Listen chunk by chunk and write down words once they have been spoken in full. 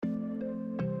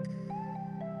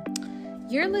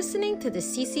You're listening to the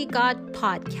CC God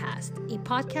Podcast, a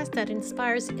podcast that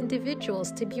inspires individuals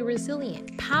to be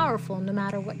resilient, powerful no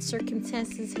matter what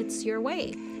circumstances hits your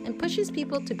way, and pushes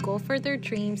people to go for their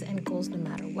dreams and goals no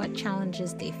matter what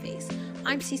challenges they face.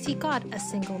 I'm CC God, a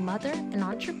single mother, an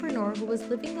entrepreneur who was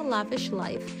living a lavish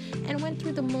life and went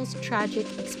through the most tragic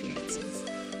experiences.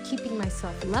 Keeping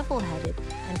myself level-headed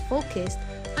and focused,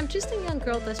 I'm just a young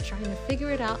girl that's trying to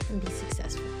figure it out and be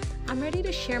successful. I'm ready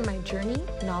to share my journey,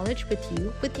 knowledge with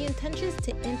you, with the intentions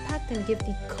to impact and give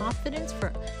the confidence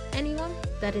for anyone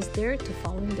that is there to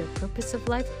following their purpose of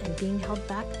life and being held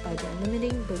back by their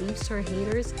limiting beliefs or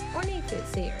haters or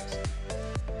naysayers.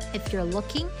 If you're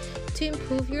looking to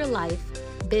improve your life,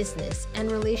 business, and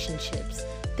relationships,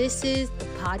 this is the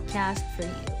podcast for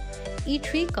you.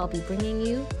 Each week, I'll be bringing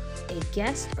you a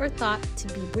guest or thought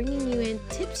to be bringing you in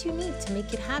tips you need to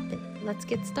make it happen. Let's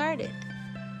get started.